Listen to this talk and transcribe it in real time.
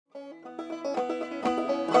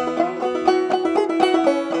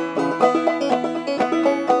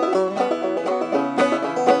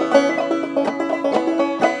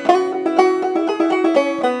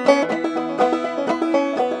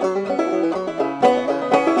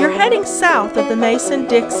heading south of the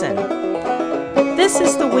Mason-Dixon. This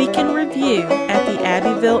is the Week in Review at the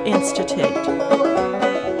Abbeville Institute.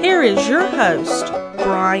 Here is your host,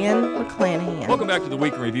 Brian McClanahan. Welcome back to the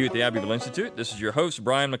Week in Review at the Abbeville Institute. This is your host,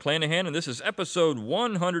 Brian McClanahan, and this is episode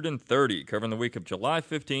 130, covering the week of July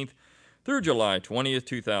 15th through July 20th,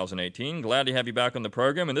 2018. Glad to have you back on the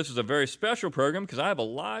program, and this is a very special program because I have a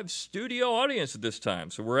live studio audience at this time.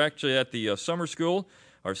 So we're actually at the summer school,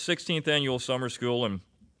 our 16th annual summer school, and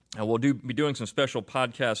we'll be doing some special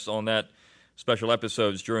podcasts on that, special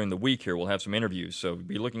episodes during the week here. We'll have some interviews, so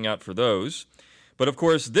be looking out for those. But, of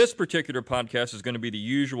course, this particular podcast is going to be the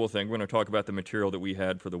usual thing. We're going to talk about the material that we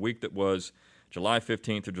had for the week that was July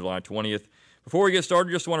 15th to July 20th. Before we get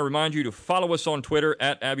started, just want to remind you to follow us on Twitter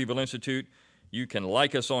at Abbeville Institute. You can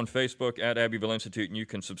like us on Facebook at Abbeville Institute, and you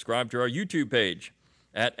can subscribe to our YouTube page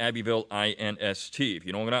at Abbeville INST. If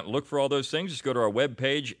you don't go out and look for all those things, just go to our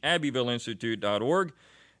webpage, abbevilleinstitute.org.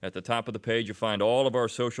 At the top of the page, you'll find all of our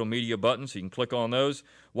social media buttons, so you can click on those.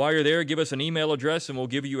 While you're there, give us an email address, and we'll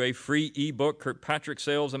give you a free ebook, Kirkpatrick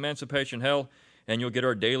Sales, Emancipation Hell, and you'll get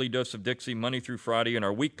our Daily Dose of Dixie Monday through Friday and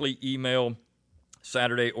our weekly email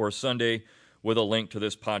Saturday or Sunday with a link to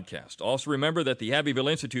this podcast. Also remember that the Abbeville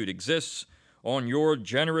Institute exists on your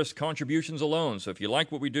generous contributions alone. So if you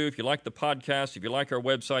like what we do, if you like the podcast, if you like our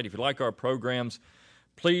website, if you like our programs,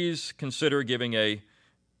 please consider giving a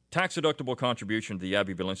tax-deductible contribution to the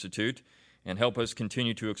Abbeville Institute and help us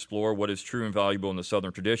continue to explore what is true and valuable in the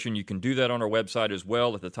Southern tradition. You can do that on our website as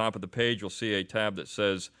well. At the top of the page, you'll see a tab that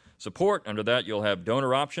says Support. Under that, you'll have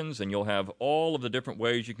donor options, and you'll have all of the different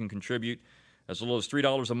ways you can contribute, as little as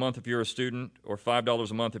 $3 a month if you're a student, or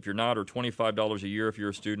 $5 a month if you're not, or $25 a year if you're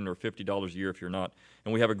a student, or $50 a year if you're not.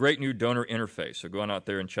 And we have a great new donor interface, so go on out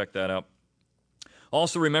there and check that out.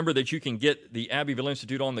 Also, remember that you can get the Abbeville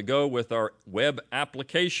Institute on the go with our web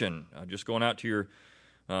application. Just going out to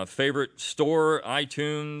your favorite store,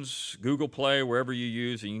 iTunes, Google Play, wherever you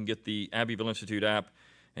use, and you can get the Abbeville Institute app,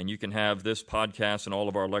 and you can have this podcast and all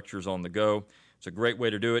of our lectures on the go. It's a great way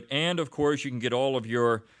to do it. And, of course, you can get all of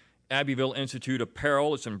your Abbeville Institute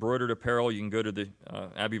apparel. It's embroidered apparel. You can go to the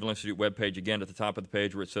Abbeville Institute webpage again at the top of the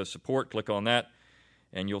page where it says Support. Click on that.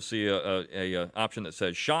 And you'll see a option that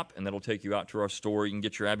says Shop, and that'll take you out to our store. You can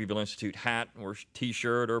get your Abbeville Institute hat or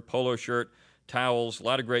T-shirt or polo shirt, towels, a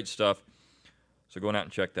lot of great stuff. So go on out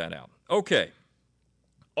and check that out. Okay.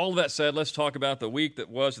 All of that said, let's talk about the week that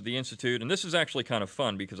was at the Institute. And this is actually kind of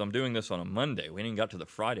fun because I'm doing this on a Monday. We ain't even got to the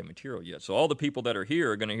Friday material yet. So all the people that are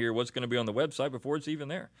here are going to hear what's going to be on the website before it's even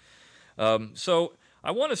there. So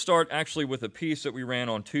I want to start actually with a piece that we ran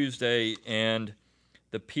on Tuesday and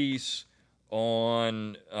the piece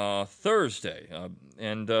on Thursday,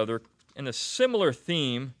 and they're in a similar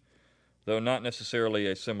theme, though not necessarily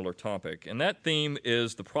a similar topic. And that theme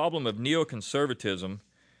is the problem of neoconservatism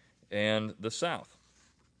and the South.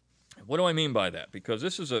 What do I mean by that? Because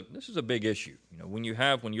this is a big issue. You know, when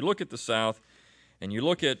you look at the South, and you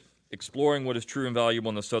look at exploring what is true and valuable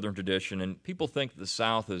in the Southern tradition, and people think the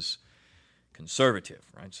South is conservative,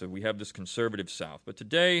 right? So we have this conservative South, but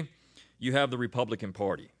today you have the Republican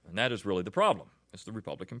Party, and that is really the problem. It's the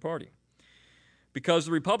Republican Party. Because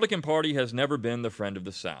the Republican Party has never been the friend of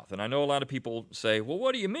the South. And I know a lot of people say, well,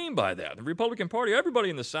 what do you mean by that? The Republican Party,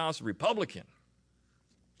 everybody in the South is Republican.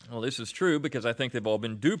 Well, this is true because I think they've all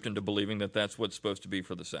been duped into believing that that's what's supposed to be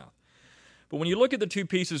for the South. But when you look at the two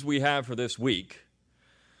pieces we have for this week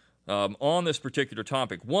on this particular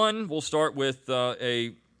topic, one, we'll start with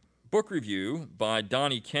a book review by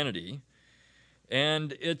Donnie Kennedy.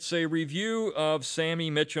 And it's a review of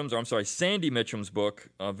Sandy Mitchum's book,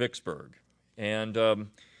 Vicksburg. And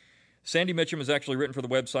Sandy Mitchum has actually written for the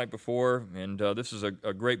website before, and this is a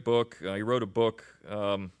great book. He wrote a book,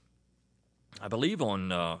 I believe, on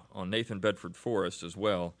Nathan Bedford Forrest as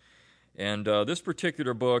well. And this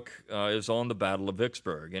particular book is on the Battle of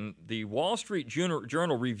Vicksburg. And the Wall Street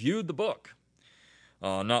Journal reviewed the book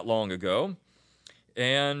not long ago.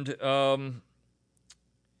 And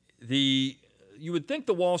you would think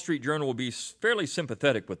the Wall Street Journal would be fairly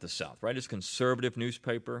sympathetic with the South, right? It's a conservative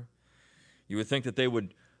newspaper. You would think that they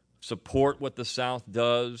would support what the South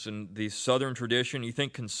does and the Southern tradition. You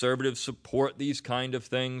think conservatives support these kind of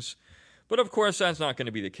things. But, of course, that's not going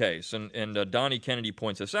to be the case. And Donnie Kennedy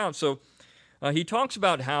points this out. So he talks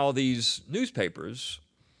about how these newspapers,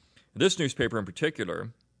 this newspaper in particular,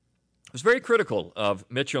 was very critical of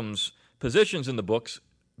Mitchum's positions in the books,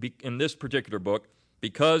 in this particular book,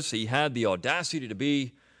 because he had the audacity to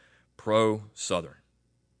be pro-Southern.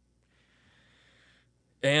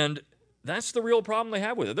 And that's the real problem they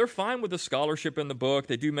have with it. They're fine with the scholarship in the book.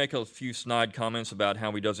 They do make a few snide comments about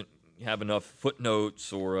how he doesn't have enough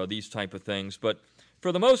footnotes or these type of things. But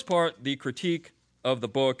for the most part, the critique of the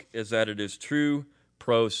book is that it is too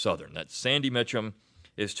pro-Southern, that Sandy Mitchell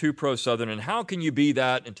is too pro-Southern. And how can you be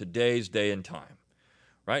that in today's day and time?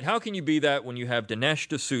 Right? How can you be that when you have Dinesh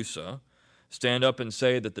D'Souza stand up and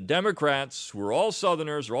say that the Democrats, who are all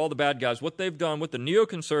Southerners, are all the bad guys? What they've done, what the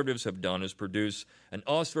neoconservatives have done, is produce an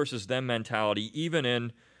us versus them mentality, even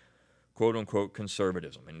in quote-unquote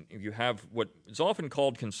conservatism. And you have what is often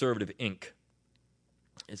called conservative ink.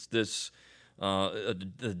 It's this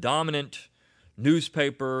the dominant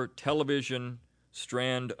newspaper, television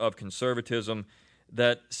strand of conservatism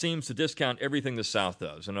that seems to discount everything the South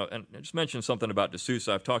does. And I just mentioned something about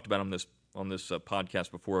D'Souza. I've talked about him on this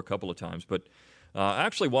podcast before a couple of times, but I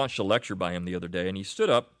actually watched a lecture by him the other day, and he stood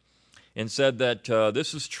up and said that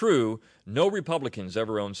this is true, no Republicans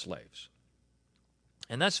ever owned slaves.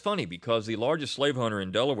 And that's funny because the largest slave owner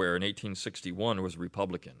in Delaware in 1861 was a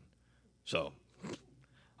Republican. So,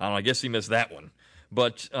 I don't know, I guess he missed that one.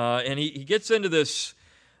 But, and he gets into this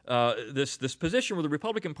position where the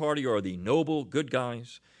Republican Party are the noble, good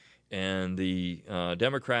guys, and the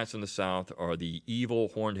Democrats in the South are the evil,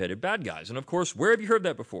 horned-headed bad guys. And, of course, where have you heard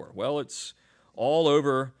that before? Well, it's all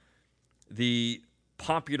over the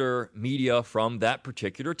popular media from that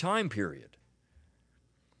particular time period.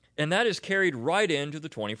 And that is carried right into the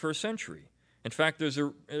 21st century. In fact, there's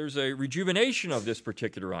a rejuvenation of this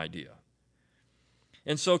particular idea.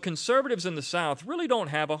 And so conservatives in the South really don't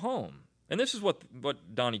have a home. And this is what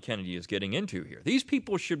Donnie Kennedy is getting into here. These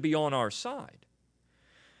people should be on our side.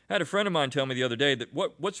 I had a friend of mine tell me the other day that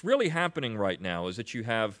what's really happening right now is that you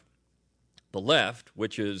have the left,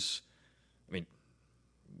 which is, I mean,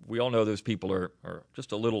 we all know those people are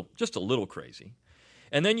just a little crazy.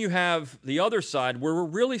 And then you have the other side where we're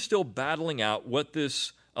really still battling out what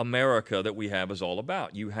this America that we have is all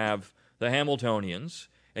about. You have the Hamiltonians,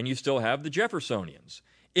 and you still have the Jeffersonians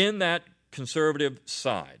in that conservative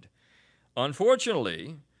side.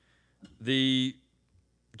 Unfortunately, the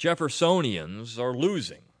Jeffersonians are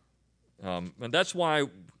losing. And that's why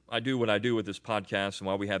I do what I do with this podcast and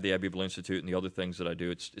why we have the Abbeville Institute and the other things that I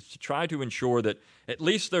do. It's to try to ensure that at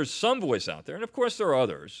least there's some voice out there. And, of course, there are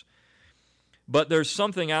others. But there's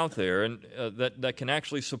something out there and that can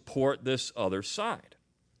actually support this other side.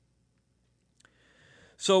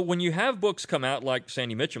 So when you have books come out like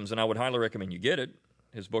Sandy Mitchell's, and I would highly recommend you get it,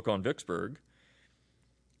 his book on Vicksburg,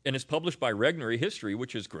 and it's published by Regnery History,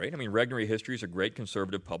 which is great. I mean, Regnery History is a great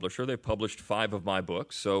conservative publisher. They've published 5 of my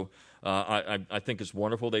books, so I think it's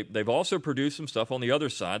wonderful. They've also produced some stuff on the other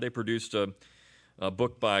side. They produced a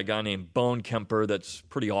book by a guy named Bone Kemper that's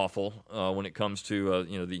pretty awful when it comes to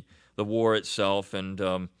the war itself,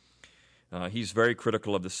 and he's very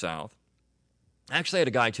critical of the South. I actually had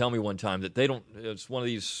a guy tell me one time that it's one of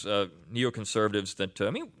these neoconservatives that,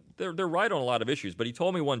 they're right on a lot of issues, but he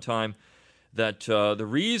told me one time that the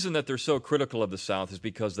reason that they're so critical of the South is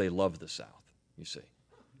because they love the South, you see.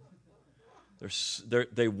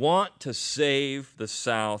 They want to save the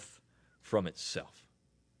South from itself.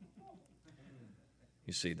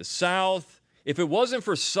 You see, the South, if it wasn't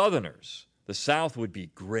for Southerners, the South would be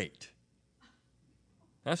great.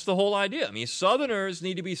 That's the whole idea. I mean, Southerners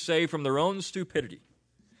need to be saved from their own stupidity.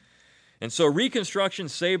 And so Reconstruction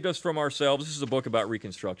saved us from ourselves. This is a book about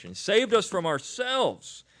Reconstruction. Saved us from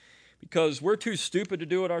ourselves because we're too stupid to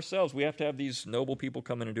do it ourselves. We have to have these noble people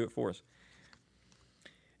come in and do it for us.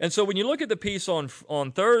 And so when you look at the piece on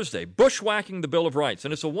Thursday, Bushwhacking the Bill of Rights,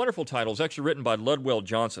 and it's a wonderful title. It's actually written by Ludwell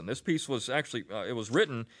Johnson. This piece was actually, it was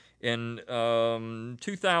written in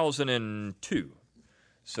 2002.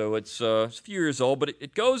 So it's a few years old, but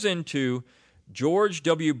it goes into George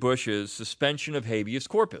W. Bush's suspension of habeas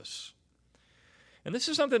corpus. And this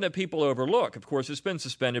is something that people overlook. Of course, it's been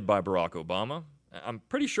suspended by Barack Obama. I'm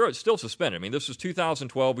pretty sure it's still suspended. I mean, this was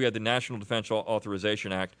 2012. We had the National Defense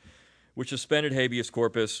Authorization Act, which suspended habeas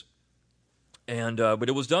corpus. And but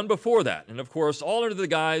it was done before that. And, of course, all under the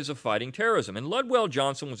guise of fighting terrorism. And Ludwell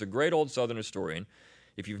Johnson was a great old Southern historian.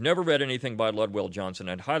 If you've never read anything by Ludwell Johnson,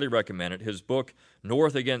 I'd highly recommend it. His book,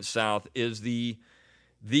 North Against South, is the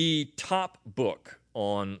top book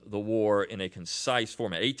on the war in a concise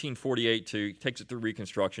format. 1848 to takes it through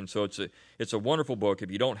Reconstruction. So it's a wonderful book.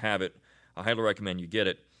 If you don't have it, I highly recommend you get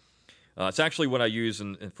it. It's actually what I use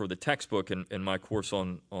for the textbook in my course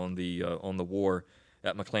on the war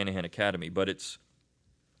at McClanahan Academy. But it's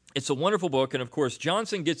a wonderful book, and of course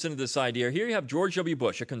Johnson gets into this idea. Here you have George W.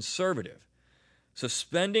 Bush, a conservative,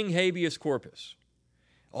 suspending habeas corpus.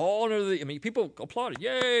 All under people applauded.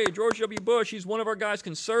 Yay, George W. Bush, he's one of our guys,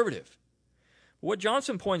 conservative. What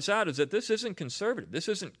Johnson points out is that this isn't conservative. This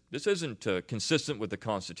isn't consistent with the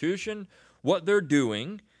Constitution. What they're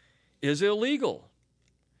doing is illegal.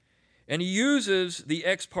 And he uses the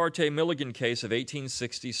Ex parte Milligan case of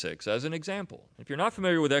 1866 as an example. If you're not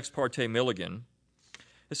familiar with Ex parte Milligan,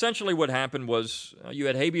 essentially what happened was you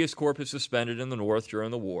had habeas corpus suspended in the North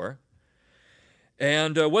during the war.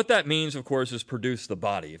 And what that means, of course, is produce the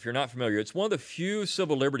body. If you're not familiar, it's one of the few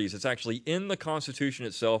civil liberties that's actually in the Constitution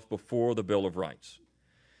itself before the Bill of Rights.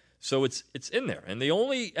 So it's in there. And the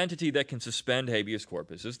only entity that can suspend habeas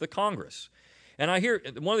corpus is the Congress. And I hear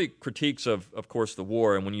one of the critiques of course, the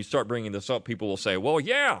war, and when you start bringing this up, people will say, well,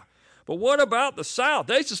 yeah, but what about the South?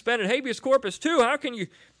 They suspended habeas corpus too. How can you?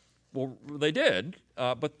 Well, they did,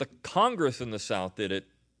 but the Congress in the South did it,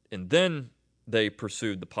 and then they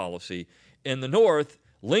pursued the policy. In the North,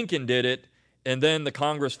 Lincoln did it, and then the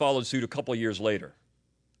Congress followed suit a couple of years later.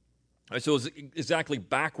 So it was exactly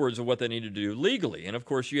backwards of what they needed to do legally. And, of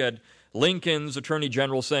course, you had Lincoln's Attorney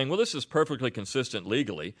General saying, well, this is perfectly consistent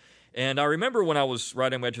legally. And I remember when I was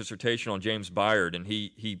writing my dissertation on James Byard, and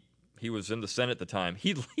he was in the Senate at the time,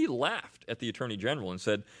 he laughed at the Attorney General and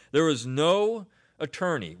said, there is no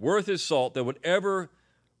attorney worth his salt that would ever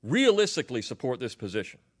realistically support this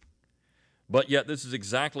position. But yet this is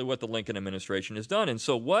exactly what the Lincoln administration has done. And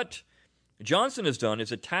so what Johnson has done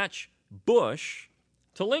is attach Bush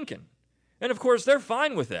to Lincoln. And of course, they're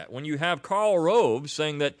fine with that. When you have Karl Rove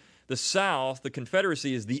saying that the South, the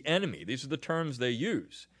Confederacy, is the enemy, these are the terms they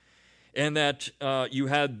use, and that you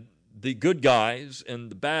had the good guys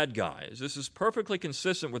and the bad guys, this is perfectly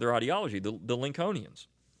consistent with their ideology, the Lincolnians.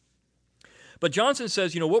 But Johnson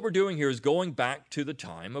says, what we're doing here is going back to the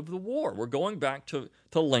time of the war. We're going back to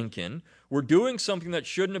Lincoln. We're doing something that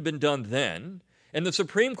shouldn't have been done then, and the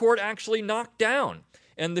Supreme Court actually knocked down.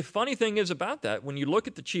 And the funny thing is about that, when you look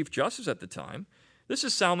at the Chief Justice at the time, this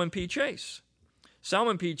is Salmon P. Chase.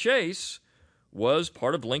 Salmon P. Chase was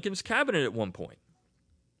part of Lincoln's cabinet at one point.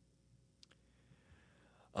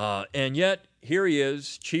 And yet, here he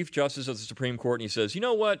is, Chief Justice of the Supreme Court, and he says, you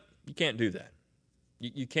know what? You can't do that.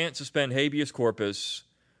 You can't suspend habeas corpus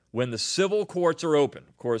when the civil courts are open.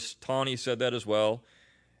 Of course, Taney said that as well,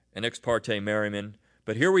 and Ex parte Merriman.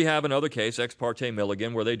 But here we have another case, Ex parte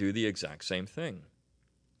Milligan, where they do the exact same thing.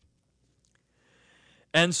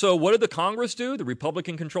 And so what did the Congress do, the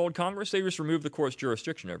Republican-controlled Congress? They just removed the court's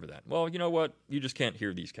jurisdiction over that. Well, you know what? You just can't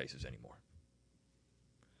hear these cases anymore.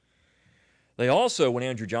 They also, when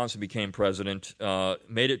Andrew Johnson became president,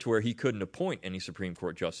 made it to where he couldn't appoint any Supreme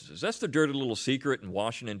Court justices. That's the dirty little secret in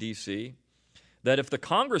Washington, D.C., that if the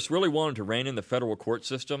Congress really wanted to rein in the federal court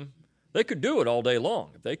system, they could do it all day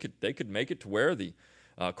long. They could make it to where the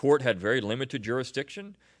court had very limited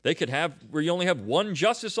jurisdiction. They could have where you only have one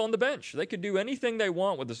justice on the bench. They could do anything they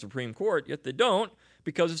want with the Supreme Court, yet they don't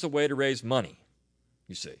because it's a way to raise money,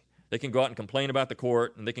 you see. They can go out and complain about the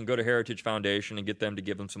court, and they can go to Heritage Foundation and get them to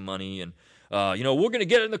give them some money. And, we're going to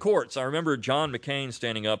get it in the courts. I remember John McCain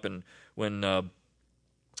standing up and when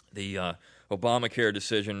the Obamacare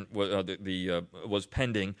decision was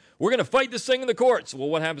pending, we're going to fight this thing in the courts. Well,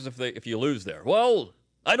 what happens if you lose there? Well,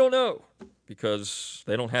 I don't know, because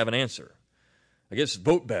they don't have an answer. I guess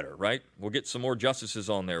vote better, right? We'll get some more justices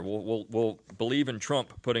on there. We'll believe in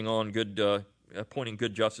Trump appointing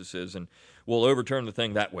good justices, and we'll overturn the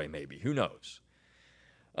thing that way, maybe. Who knows?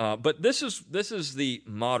 But this is the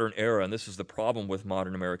modern era, and this is the problem with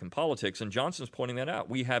modern American politics, and Johnson's pointing that out.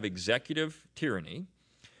 We have executive tyranny.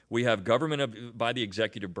 We have government by the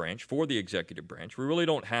executive branch, for the executive branch. We really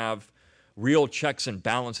don't have real checks and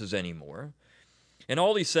balances anymore. And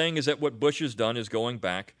all he's saying is that what Bush has done is going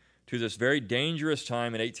back to this very dangerous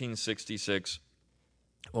time in 1866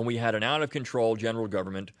 when we had an out-of-control general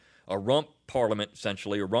government, a rump parliament,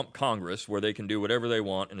 essentially, a rump Congress, where they can do whatever they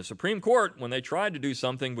want, and the Supreme Court, when they tried to do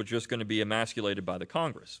something, was just going to be emasculated by the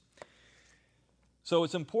Congress. So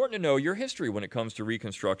it's important to know your history when it comes to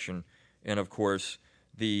Reconstruction and, of course,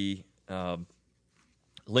 the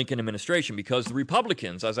Lincoln administration, because the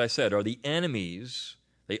Republicans, as I said, are the enemies.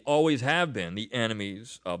 They always have been the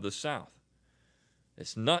enemies of the South.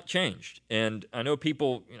 It's not changed. And I know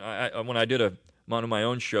people, when I did one of my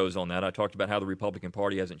own shows on that, I talked about how the Republican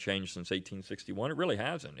Party hasn't changed since 1861. It really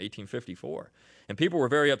hasn't, 1854. And people were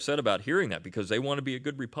very upset about hearing that because they want to be a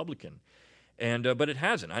good Republican. But it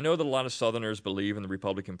hasn't. I know that a lot of Southerners believe in the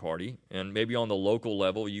Republican Party, and maybe on the local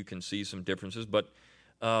level you can see some differences, but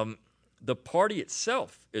the party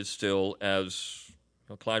itself is still, as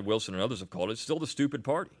Clyde Wilson and others have called it, still the stupid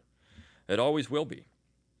party. It always will be.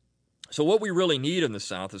 So what we really need in the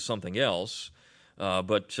South is something else,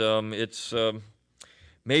 but it's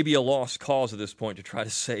maybe a lost cause at this point to try to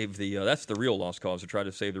save that's the real lost cause, to try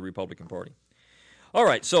to save the Republican Party. All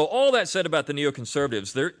right, so all that said about the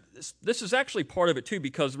neoconservatives, this is actually part of it too,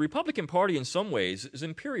 because the Republican Party in some ways is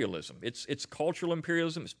imperialism. It's cultural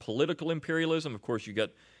imperialism, it's political imperialism. Of course, you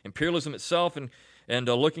got imperialism itself and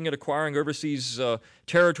looking at acquiring overseas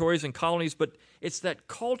territories and colonies, but it's that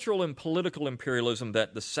cultural and political imperialism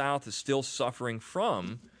that the South is still suffering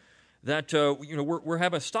from. That we're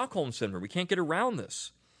having a Stockholm syndrome. We can't get around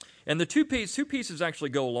this, and the two pieces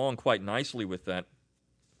actually go along quite nicely with that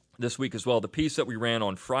this week as well. The piece that we ran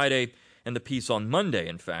on Friday and the piece on Monday,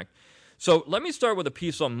 in fact. So let me start with a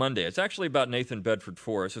piece on Monday. It's actually about Nathan Bedford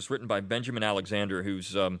Forrest. It's written by Benjamin Alexander,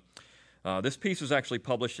 who's this piece was actually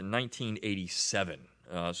published in 1987.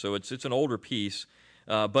 So it's an older piece,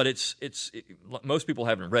 but most people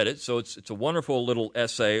haven't read it. So it's a wonderful little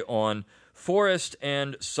essay on Forrest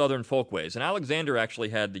and Southern folkways. And Alexander actually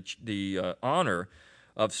had the honor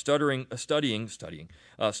of studying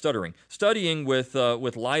with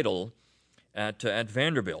Lytle at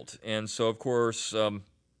Vanderbilt. And so, of course,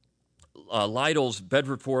 Lytle's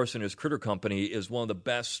Bedford Forrest and His Critter Company is one of the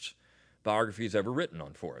best biographies ever written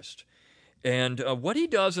on Forrest. And what he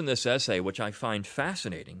does in this essay, which I find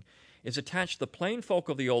fascinating, is attach the plain folk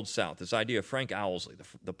of the Old South, this idea of Frank Owlsley,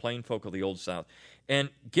 the plain folk of the Old South, and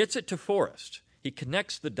gets it to Forrest. He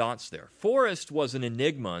connects the dots there. Forrest was an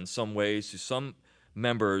enigma in some ways to some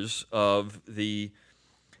members of the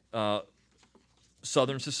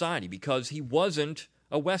Southern society because he wasn't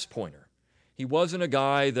a West Pointer. He wasn't a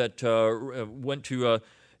guy that went to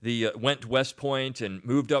West Point and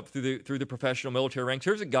moved up through the professional military ranks.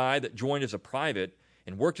 Here's a guy that joined as a private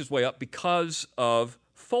and worked his way up because of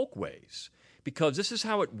folkways, because this is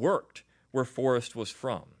how it worked where Forrest was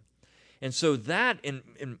from. And so that,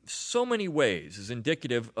 in so many ways, is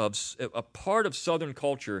indicative of a part of Southern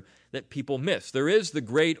culture that people miss. There is the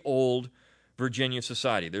great old Virginia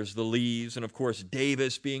society. There's the Lees, and of course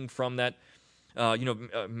Davis being from that,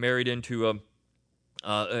 married into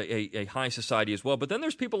a high society as well. But then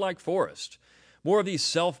there's people like Forrest, more of these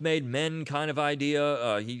self-made men kind of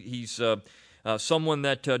idea. He's someone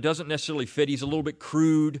that doesn't necessarily fit. He's a little bit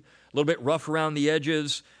crude, a little bit rough around the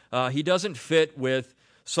edges. He doesn't fit with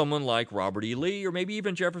someone like Robert E. Lee or maybe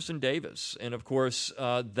even Jefferson Davis. And of course,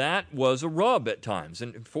 that was a rub at times.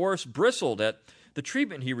 And Forrest bristled at the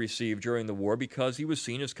treatment he received during the war because he was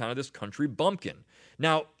seen as kind of this country bumpkin.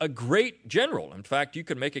 Now, a great general. In fact, you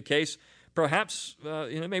could make a case, perhaps,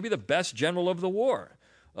 maybe the best general of the war,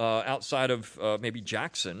 outside of maybe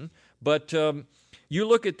Jackson. But you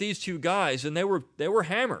look at these two guys, and they were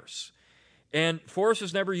hammers. And Forrest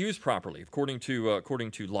was never used properly, according to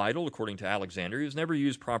Lytle, according to Alexander. He was never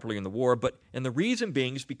used properly in the war, and the reason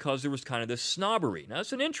being is because there was kind of this snobbery. Now,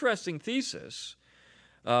 it's an interesting thesis,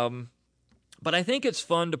 but I think it's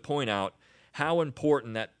fun to point out how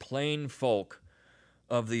important that plain folk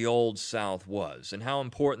of the Old South was, and how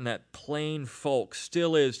important that plain folk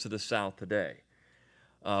still is to the South today.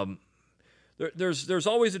 There's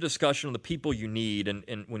always a discussion on the people you need,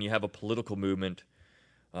 and when you have a political movement.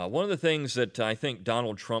 One of the things that I think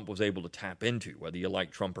Donald Trump was able to tap into, whether you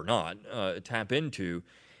like Trump or not,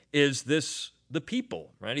 is the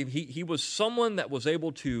people, right? He was someone that was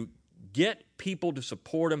able to get people to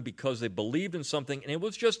support him because they believed in something, and it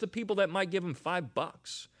was just the people that might give him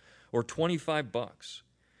 $5 or $25.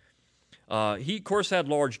 He, of course, had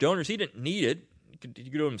large donors. He didn't need it. He could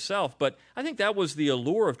do it himself, but I think that was the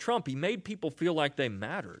allure of Trump. He made people feel like they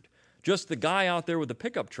mattered. Just the guy out there with the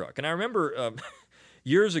pickup truck. And I remember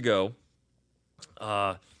years ago,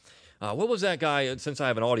 what was that guy? Since I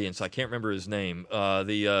have an audience, I can't remember his name.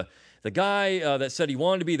 The guy that said he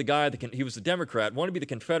wanted to be the guy he was a Democrat, wanted to be the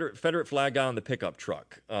Confederate flag guy on the pickup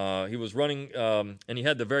truck. He was running, and he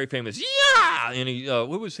had the very famous "yeah." And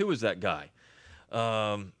who was that guy?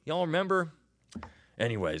 Y'all remember?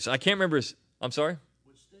 Anyways, I can't remember his. I'm sorry.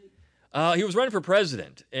 What state? He was running for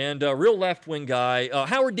president, and a real left-wing guy,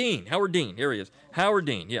 Howard Dean. Here he is. Howard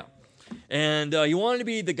Dean. Yeah. And he wanted to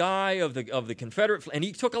be the guy of the Confederate flag, and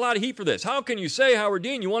he took a lot of heat for this. How can you say, Howard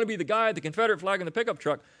Dean, you want to be the guy of the Confederate flag on the pickup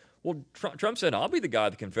truck? Well, Trump said, I'll be the guy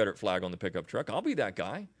of the Confederate flag on the pickup truck. I'll be that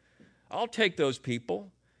guy. I'll take those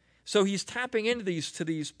people. So he's tapping into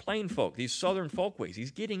these plain folk, these Southern folkways.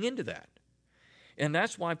 He's getting into that. And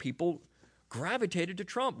that's why people gravitated to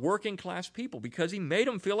Trump, working class people, because he made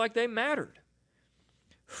them feel like they mattered.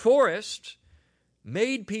 Forrest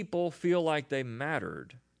made people feel like they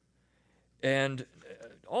mattered. And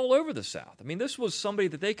all over the South. I mean, this was somebody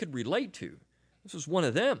that they could relate to. This was one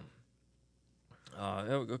of them.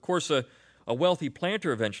 Of course, a wealthy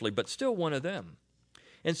planter eventually, but still one of them.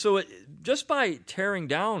 And so just by tearing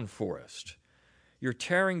down Forrest, you're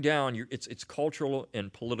tearing down its cultural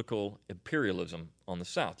and political imperialism on the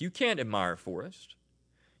South. You can't admire Forrest.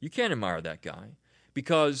 You can't admire that guy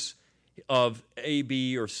because of A,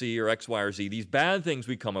 B, or C, or X, Y, or Z. These bad things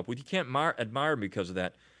we come up with, you can't admire them because of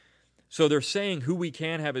that. So they're saying who we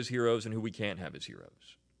can have as heroes and who we can't have as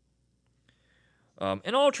heroes.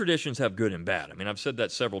 And all traditions have good and bad. I mean, I've said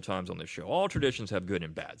that several times on this show. All traditions have good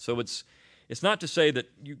and bad. So it's not to say that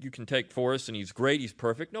you can take Forrest and he's great, he's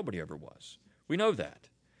perfect. Nobody ever was. We know that.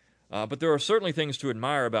 But there are certainly things to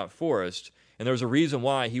admire about Forrest, and there's a reason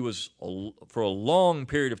why he was, for a long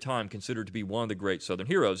period of time, considered to be one of the great Southern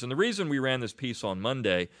heroes. And the reason we ran this piece on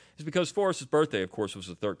Monday is because Forrest's birthday, of course, was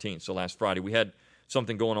the 13th, so last Friday. We had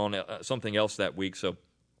something going on, something else that week, so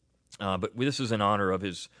but this is in honor of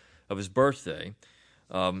his birthday.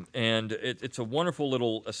 And it's a wonderful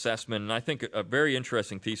little assessment, and I think a very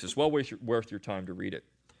interesting thesis, well worth your time to read it.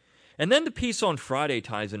 And then the piece on Friday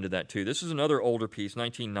ties into that, too. This is another older piece,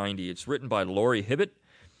 1990. It's written by Laurie Hibbett,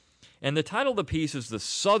 and the title of the piece is The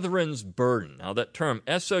Southron's Burden. Now, that term,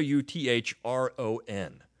 S-O-U-T-H-R-O-N,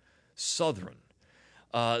 Southron.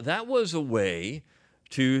 That was a way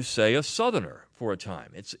to say a Southerner for a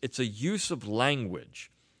time. It's a use of language,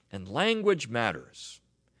 and language matters.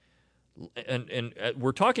 And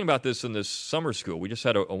we're talking about this in this summer school. We just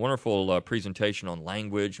had a wonderful presentation on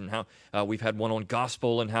language and how we've had one on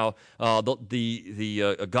gospel and how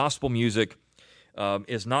the gospel music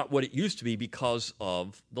is not what it used to be because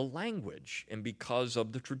of the language and because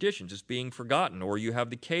of the traditions. It's being forgotten. Or you have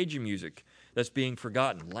the Cajun music that's being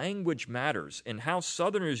forgotten. Language matters, and how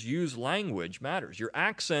Southerners use language matters. Your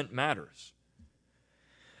accent matters.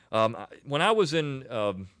 When I was in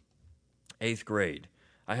 8th grade,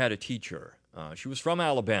 I had a teacher. She was from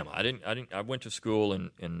Alabama. I went to school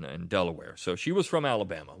in Delaware, so she was from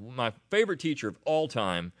Alabama. My favorite teacher of all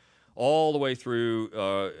time, all the way through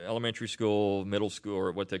elementary school, middle school,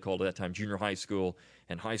 or what they called at that time, junior high school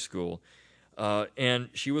and high school. And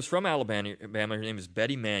she was from Alabama. Her name is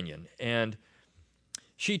Betty Mannion. And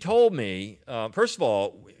she told me, first of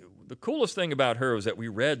all, the coolest thing about her was that we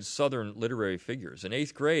read Southern literary figures in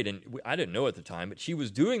 8th grade, and I didn't know at the time, but she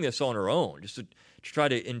was doing this on her own, just to try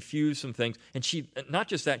to infuse some things. And she, not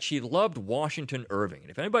just that, she loved Washington Irving. And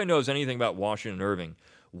if anybody knows anything about Washington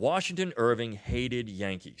Irving hated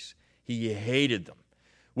Yankees. He hated them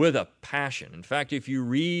with a passion. In fact, if you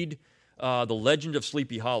read The Legend of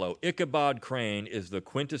Sleepy Hollow, Ichabod Crane is the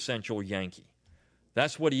quintessential Yankee.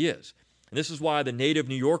 That's what he is. And this is why the native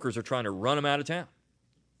New Yorkers are trying to run him out of town.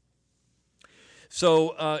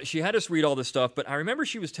 So she had us read all this stuff, but I remember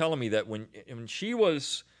she was telling me that when she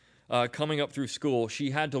was coming up through school,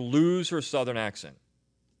 she had to lose her Southern accent.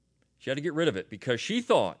 She had to get rid of it because she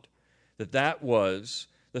thought that was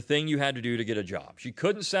the thing you had to do to get a job. She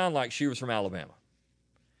couldn't sound like she was from Alabama.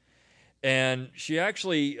 And she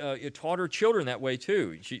actually taught her children that way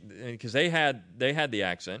too, because they had the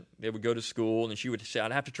accent. They would go to school, and she would say,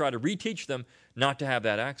 "I'd have to try to reteach them not to have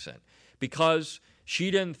that accent," because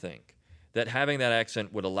she didn't think that having that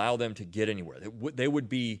accent would allow them to get anywhere. They would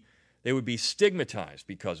be stigmatized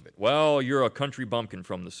because of it. Well, you're a country bumpkin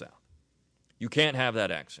from the South. You can't have that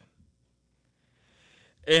accent.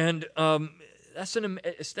 And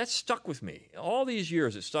that stuck with me. All these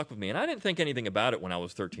years, it stuck with me. And I didn't think anything about it when I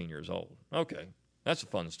was 13 years old. Okay, that's a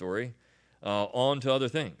fun story. On to other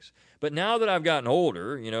things. But now that I've gotten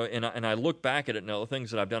older, and I look back at it and all the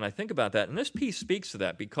things that I've done, I think about that. And this piece speaks to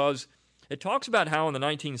that because it talks about how in the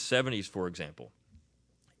 1970s, for example,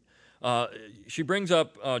 she brings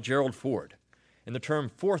up Gerald Ford and the term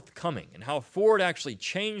forthcoming and how Ford actually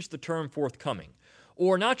changed the term forthcoming.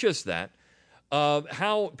 Or not just that,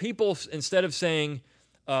 how people, instead of saying,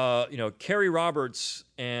 Carrie Roberts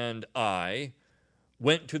and I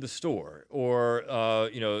went to the store, or,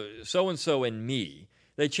 so-and-so and me,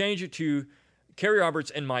 they change it to Carrie Roberts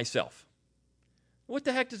and myself. What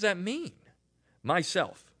the heck does that mean?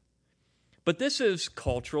 Myself. But this is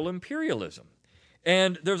cultural imperialism.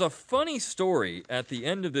 And there's a funny story at the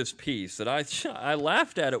end of this piece that I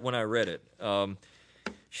laughed at it when I read it.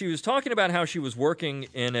 She was talking about how she was working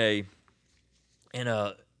in a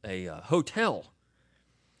hotel.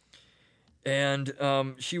 And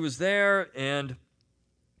she was there, and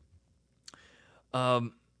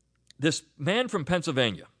this man from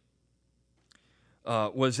Pennsylvania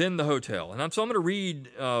was in the hotel. And so I'm going to read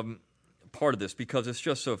part of this because it's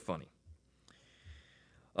just so funny.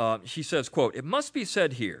 She says, quote, "It must be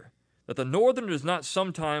said here that the Northerner does not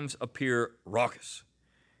sometimes appear raucous.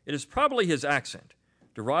 It is probably his accent,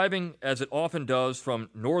 deriving as it often does from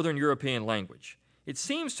Northern European language. It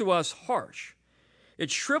seems to us harsh. It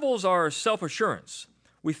shrivels our self-assurance.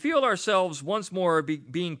 We feel ourselves once more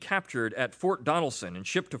being captured at Fort Donelson and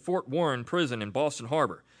shipped to Fort Warren Prison in Boston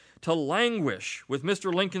Harbor. to languish with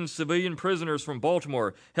Mr. Lincoln's civilian prisoners from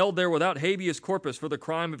Baltimore held there without habeas corpus for the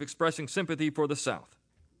crime of expressing sympathy for the South.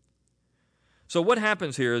 So what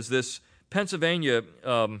happens here is this Pennsylvanian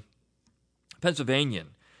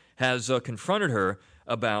has confronted her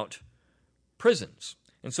about prisons.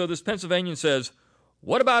 And so this Pennsylvanian says,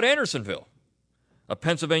 "What about Andersonville?" A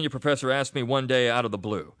Pennsylvania professor asked me one day out of the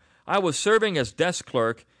blue. I was serving as desk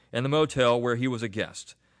clerk in the motel where he was a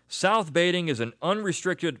guest. South baiting is an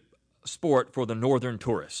unrestricted sport for the northern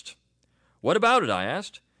tourist. What about it, I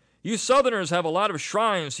asked. You Southerners have a lot of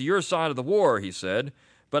shrines to your side of the war, he said,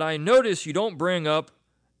 but I notice you don't bring up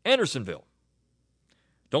Andersonville.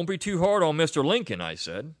 Don't be too hard on Mr. Lincoln, I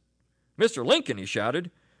said. Mr. Lincoln, he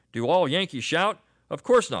shouted. Do all Yankees shout? Of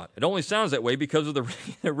course not. It only sounds that way because of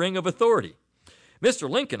the ring of authority. Mr.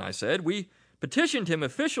 Lincoln, I said, we petitioned him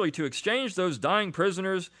officially to exchange those dying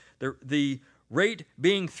prisoners, the rate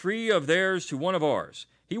being 3 of theirs to 1 of ours.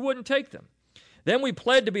 He wouldn't take them. Then we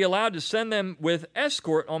pled to be allowed to send them with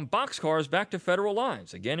escort on boxcars back to federal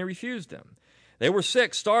lines. Again, he refused them. They were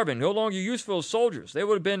sick, starving, no longer useful as soldiers. They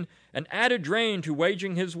would have been an added drain to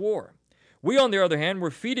waging his war. We, on the other hand, were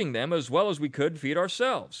feeding them as well as we could feed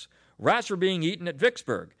ourselves. Rats were being eaten at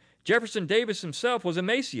Vicksburg. Jefferson Davis himself was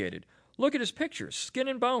emaciated. Look at his pictures, skin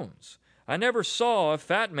and bones. I never saw a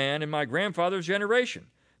fat man in my grandfather's generation,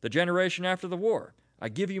 the generation after the war. I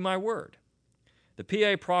give you my word. The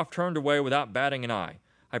PA prof turned away without batting an eye.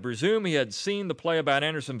 I presume he had seen the play about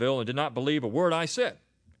Andersonville and did not believe a word I said.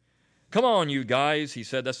 Come on, you guys, he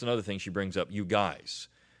said. That's another thing she brings up, you guys.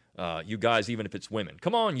 You guys, even if it's women.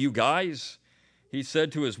 Come on, you guys, he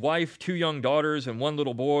said to his wife, 2 young daughters, and 1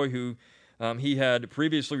 little boy who he had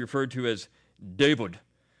previously referred to as David,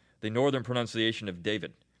 the northern pronunciation of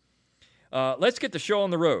David. Let's get the show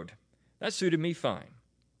on the road. That suited me fine.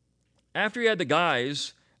 After he had the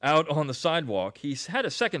guys out on the sidewalk, he had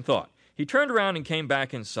a second thought. He turned around and came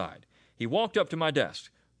back inside. He walked up to my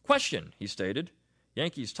desk. Question, he stated.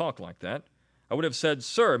 Yankees talk like that. I would have said,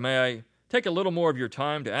 Sir, may I take a little more of your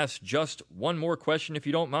time to ask just one more question if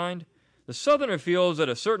you don't mind? The Southerner feels that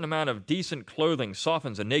a certain amount of decent clothing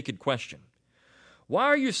softens a naked question. Why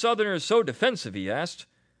are you Southerners so defensive, he asked.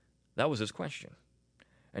 That was his question.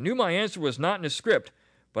 I knew my answer was not in his script,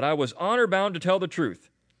 but I was honor bound to tell the truth.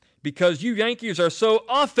 Because you Yankees are so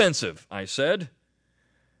offensive, I said.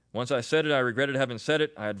 Once I said it, I regretted having said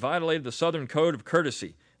it. I had violated the Southern code of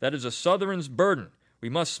courtesy. That is a Southern's burden. We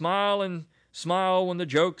must smile and smile when the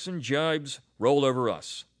jokes and jibes roll over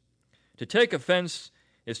us. To take offense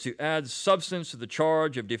is to add substance to the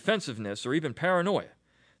charge of defensive-ness or even paranoia.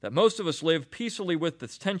 That most of us live peacefully with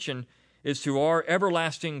this tension is to our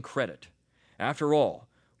everlasting credit. After all,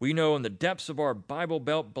 we know in the depths of our Bible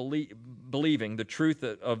belt believing the truth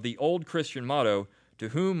of the old Christian motto, to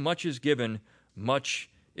whom much is given, much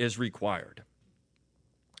is required.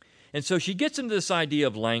 And so she gets into this idea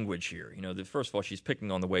of language here. You know, first of all, she's picking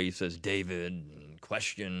on the way he says David and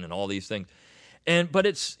question and all these things. But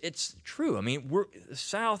it's true. I mean, the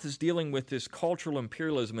South is dealing with this cultural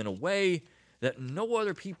imperialism in a way that no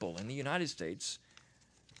other people in the United States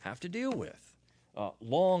have to deal with,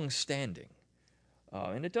 long-standing.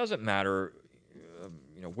 And it doesn't matter,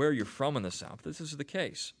 where you're from in the South. This is the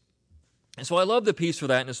case. And so I love the piece for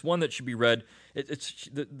that, and it's one that should be read.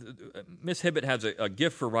 Miss Hibbett has a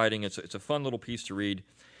gift for writing. It's a fun little piece to read.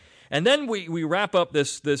 And then we wrap up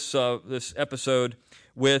this episode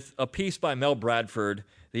with a piece by Mel Bradford,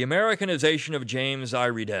 The Americanization of James I.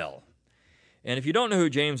 Riddell. And if you don't know who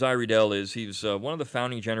James I. Riddell is, he's one of the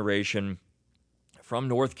founding generation from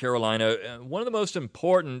North Carolina, one of the most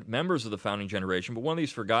important members of the founding generation, but one of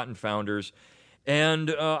these forgotten founders.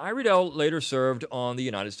 And I. Riddell later served on the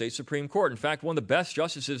United States Supreme Court. In fact, one of the best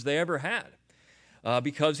justices they ever had,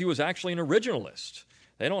 because he was actually an originalist.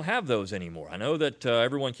 They don't have those anymore. I know that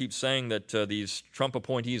everyone keeps saying that these Trump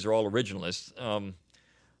appointees are all originalists.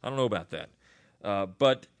 I don't know about that.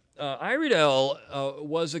 But I. Riddell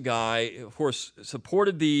was a guy, of course,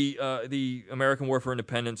 supported the American War for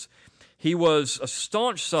Independence. He was a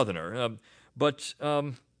staunch Southerner, but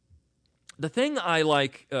the thing I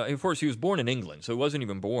like, of course, he was born in England, so he wasn't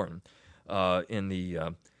even born in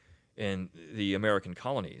the American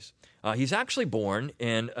colonies. He's actually born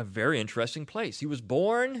in a very interesting place. He was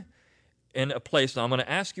born in a place, now I'm going to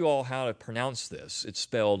ask you all how to pronounce this. It's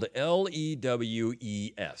spelled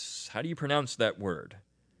Lewes. How do you pronounce that word?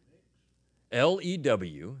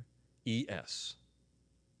 Lewes.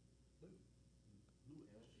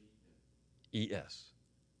 E-S.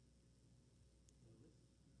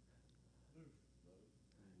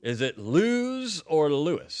 Is it Lewes or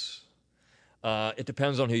Lewis? It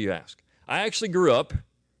depends on who you ask. I actually grew up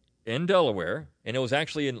in Delaware, and it was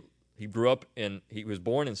actually in He was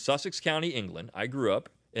born in Sussex County, England. I grew up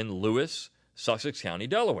in Lewis, Sussex County,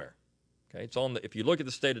 Delaware. Okay, it's if you look at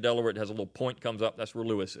the state of Delaware, it has a little point comes up. That's where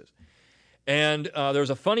Lewis is. And there's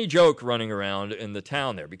a funny joke running around in the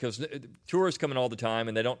town there because tourists come in all the time,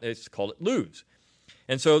 and they call it Lou's.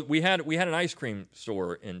 And so we had an ice cream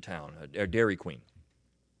store in town, a Dairy Queen,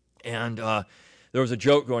 and there was a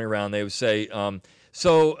joke going around. They would say,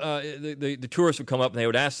 the tourists would come up and they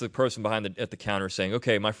would ask the person at the counter, saying,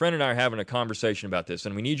 "Okay, my friend and I are having a conversation about this,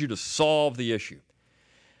 and we need you to solve the issue.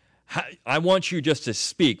 I want you just to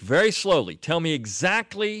speak very slowly. Tell me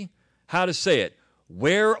exactly how to say it.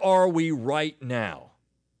 Where are we right now?"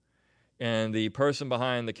 And the person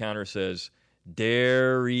behind the counter says,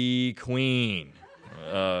 "Dairy Queen."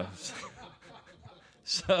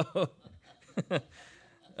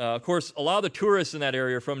 Of course, a lot of the tourists in that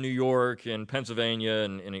area are from New York and Pennsylvania,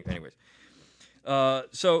 and anyways.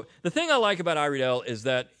 So the thing I like about Ira Dell is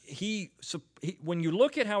that when you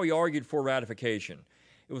look at how he argued for ratification,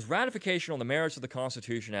 it was ratification on the merits of the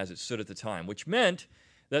Constitution as it stood at the time, which meant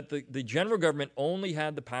that the general government only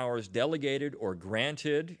had the powers delegated or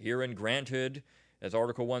granted, herein granted, as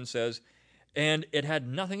Article 1 says, and it had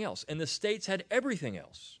nothing else. And the states had everything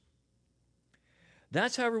else.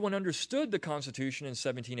 That's how everyone understood the Constitution in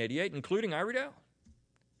 1788, including Ira Dell.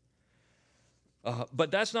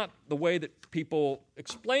 But that's not the way that people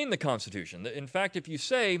explain the Constitution. In fact,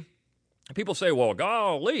 people say, well,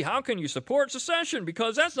 golly, how can you support secession?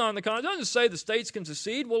 Because that's not in the Constitution. It doesn't say the states can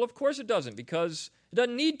secede. Well, of course it doesn't, because it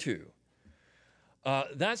doesn't need to.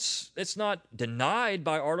 It's not denied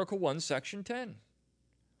by Article 1, Section 10.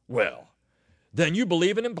 Well, then you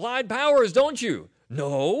believe in implied powers, don't you?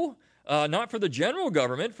 No, not for the general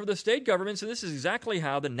government, for the state governments. And this is exactly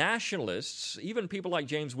how the nationalists, even people like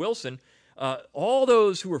James Wilson, all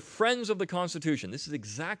those who were friends of the Constitution, this is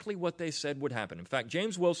exactly what they said would happen. In fact,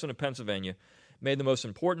 James Wilson of Pennsylvania made the most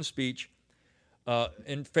important speech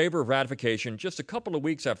in favor of ratification just a couple of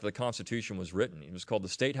weeks after the Constitution was written. It was called the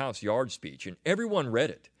State House Yard Speech, and everyone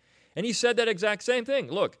read it. And he said that exact same thing.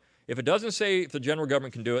 Look, if it doesn't say if the general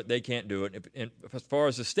government can do it, they can't do it. As far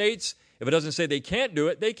as the states, if it doesn't say they can't do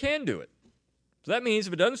it, they can do it. So that means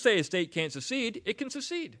if it doesn't say a state can't secede, it can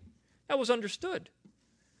secede. That was understood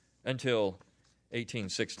until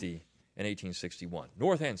 1860 and 1861.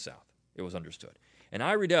 North and South, it was understood. And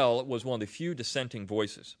Ira Dell was one of the few dissenting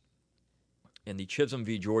voices in the Chisholm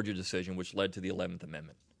v. Georgia decision, which led to the 11th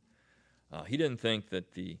Amendment. He didn't think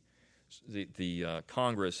that the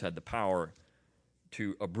Congress had the power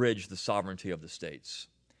to abridge the sovereignty of the states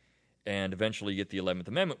and eventually get the 11th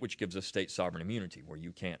Amendment, which gives us state sovereign immunity, where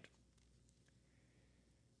you can't.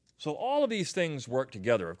 So all of these things work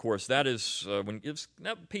together. Of course, that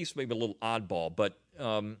piece may be a little oddball, but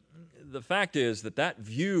the fact is that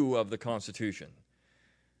view of the Constitution,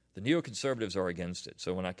 the neoconservatives are against it.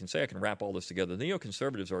 So when I can wrap all this together, the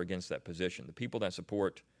neoconservatives are against that position. The people that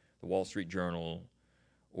support the Wall Street Journal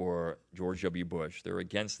or George W. Bush, they're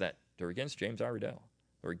against that. They're against James Ira Dell.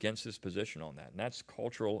 They're against his position on that. And that's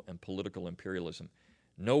cultural and political imperialism.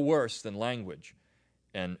 No worse than language,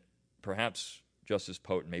 and perhaps just as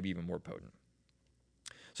potent, maybe even more potent.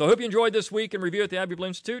 So I hope you enjoyed this week in review at the Abbeville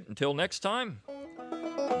Institute. Until next time,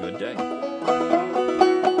 good day.